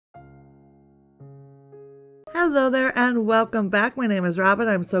Hello there and welcome back. My name is Robin.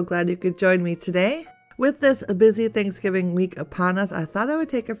 I'm so glad you could join me today. With this busy Thanksgiving week upon us, I thought I would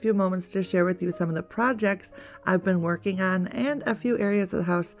take a few moments to share with you some of the projects I've been working on and a few areas of the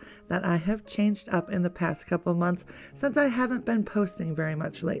house that I have changed up in the past couple months since I haven't been posting very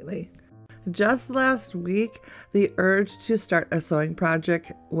much lately. Just last week, the urge to start a sewing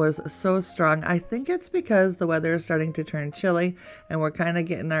project was so strong. I think it's because the weather is starting to turn chilly and we're kind of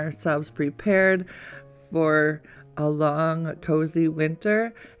getting ourselves prepared for a long, cozy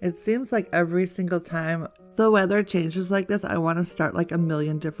winter. It seems like every single time the weather changes like this, I want to start like a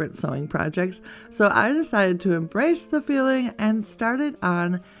million different sewing projects. So I decided to embrace the feeling and started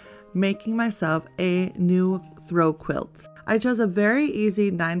on making myself a new throw quilt. I chose a very easy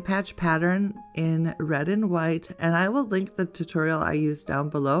 9-patch pattern in red and white, and I will link the tutorial I used down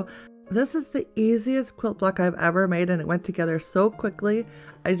below. This is the easiest quilt block I've ever made, and it went together so quickly.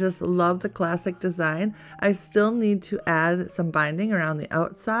 I just love the classic design. I still need to add some binding around the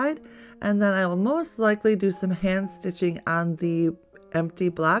outside, and then I will most likely do some hand stitching on the empty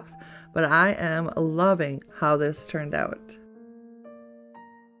blocks, but I am loving how this turned out.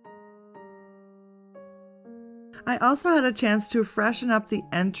 I also had a chance to freshen up the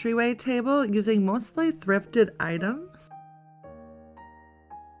entryway table using mostly thrifted items.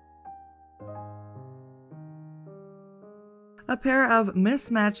 A pair of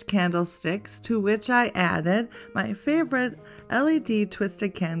mismatched candlesticks to which I added my favorite LED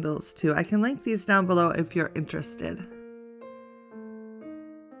twisted candles too. I can link these down below if you're interested.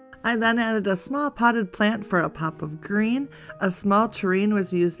 I then added a small potted plant for a pop of green, a small tureen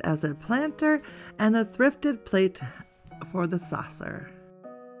was used as a planter, and a thrifted plate for the saucer.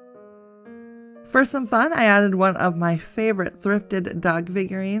 For some fun, I added one of my favorite thrifted dog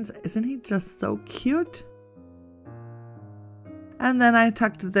figurines. Isn't he just so cute? And then I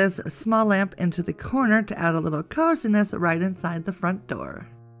tucked this small lamp into the corner to add a little coziness right inside the front door.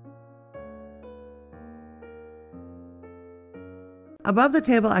 Above the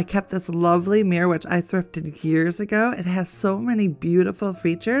table, I kept this lovely mirror which I thrifted years ago. It has so many beautiful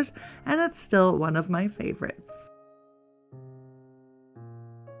features and it's still one of my favorites.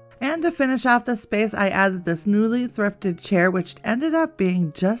 And to finish off the space, I added this newly thrifted chair which ended up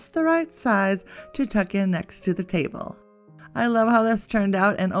being just the right size to tuck in next to the table. I love how this turned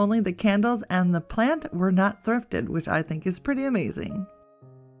out, and only the candles and the plant were not thrifted, which I think is pretty amazing.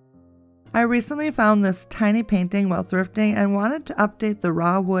 I recently found this tiny painting while thrifting and wanted to update the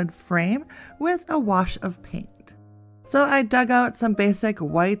raw wood frame with a wash of paint. So I dug out some basic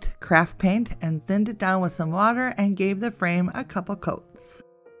white craft paint and thinned it down with some water and gave the frame a couple coats.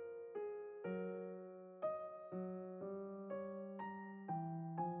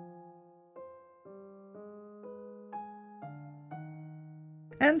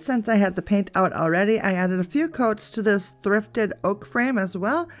 And since I had the paint out already, I added a few coats to this thrifted oak frame as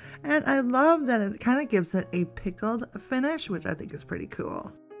well, and I love that it kind of gives it a pickled finish, which I think is pretty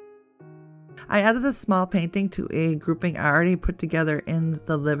cool. I added a small painting to a grouping I already put together in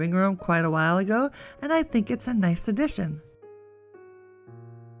the living room quite a while ago, and I think it's a nice addition.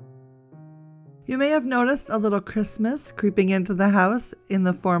 You may have noticed a little Christmas creeping into the house in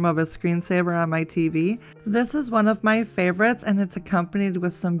the form of a screensaver on my TV. This is one of my favorites and it's accompanied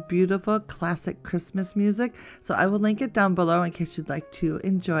with some beautiful classic Christmas music, so I will link it down below in case you'd like to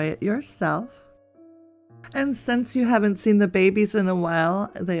enjoy it yourself. And since you haven't seen the babies in a while,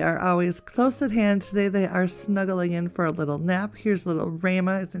 they are always close at hand. Today they are snuggling in for a little nap. Here's little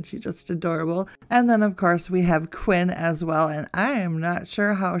Rayma, isn't she just adorable? And then of course we have Quinn as well, and I am not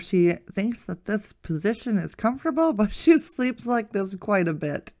sure how she thinks that this position is comfortable, but she sleeps like this quite a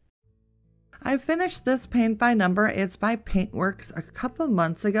bit. I finished this paint by number. It's by Paintworks a couple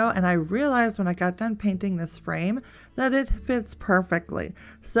months ago, and I realized when I got done painting this frame that it fits perfectly.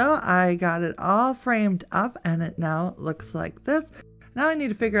 So I got it all framed up and it now looks like this. Now I need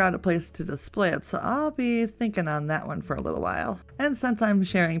to figure out a place to display it, so I'll be thinking on that one for a little while. And since I'm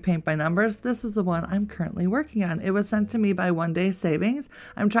sharing paint by numbers, this is the one I'm currently working on. It was sent to me by Onedaysaving.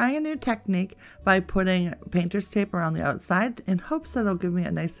 I'm trying a new technique by putting painter's tape around the outside in hopes that it'll give me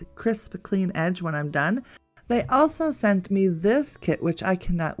a nice crisp, clean edge when I'm done. They also sent me this kit, which I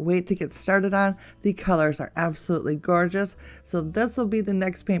cannot wait to get started on. The colors are absolutely gorgeous. So this will be the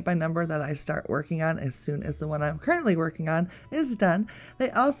next paint by number that I start working on as soon as the one I'm currently working on is done. They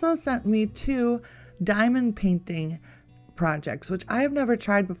also sent me 2 diamond painting projects, which I have never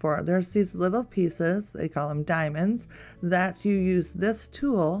tried before. There's these little pieces, they call them diamonds, that you use this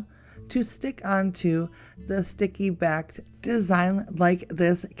tool to stick onto the sticky backed design like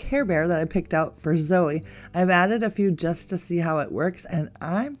this Care Bear that I picked out for Zoe. I've added a few just to see how it works, and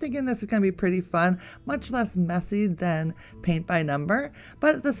I'm thinking this is going to be pretty fun, much less messy than paint by number,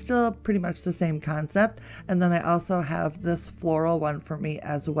 but it's still pretty much the same concept. And then I also have this floral one for me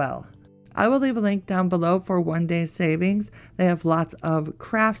as well. I will leave a link down below for One Day Savings. They have lots of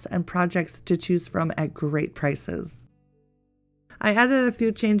crafts and projects to choose from at great prices. I added a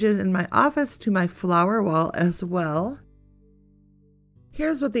few changes in my office to my flower wall as well.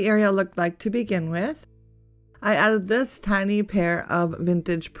 Here's what the area looked like to begin with. I added this tiny pair of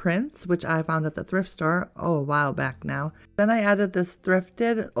vintage prints, which I found at the thrift store a while back now. Then I added this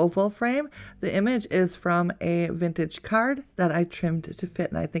thrifted oval frame. The image is from a vintage card that I trimmed to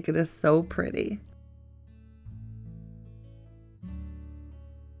fit, and I think it is so pretty.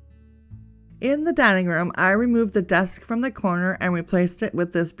 In the dining room, I removed the desk from the corner and replaced it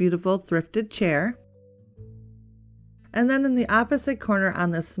with this beautiful thrifted chair. And then in the opposite corner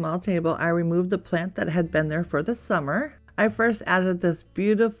on this small table, I removed the plant that had been there for the summer. I first added this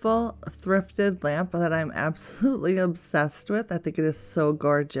beautiful thrifted lamp that I'm absolutely obsessed with. I think it is so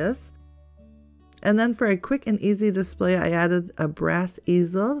gorgeous. And then for a quick and easy display, I added a brass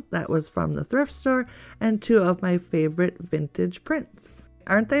easel that was from the thrift store and two of my favorite vintage prints.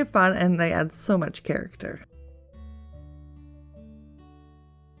 Aren't they fun? And they add so much character.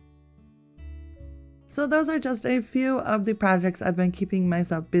 So those are just a few of the projects I've been keeping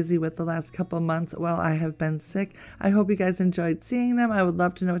myself busy with the last couple months while I have been sick. I hope you guys enjoyed seeing them. I would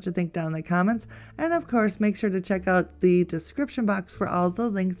love to know what you think down in the comments. And of course, make sure to check out the description box for all the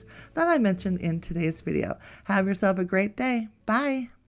links that I mentioned in today's video. Have yourself a great day. Bye!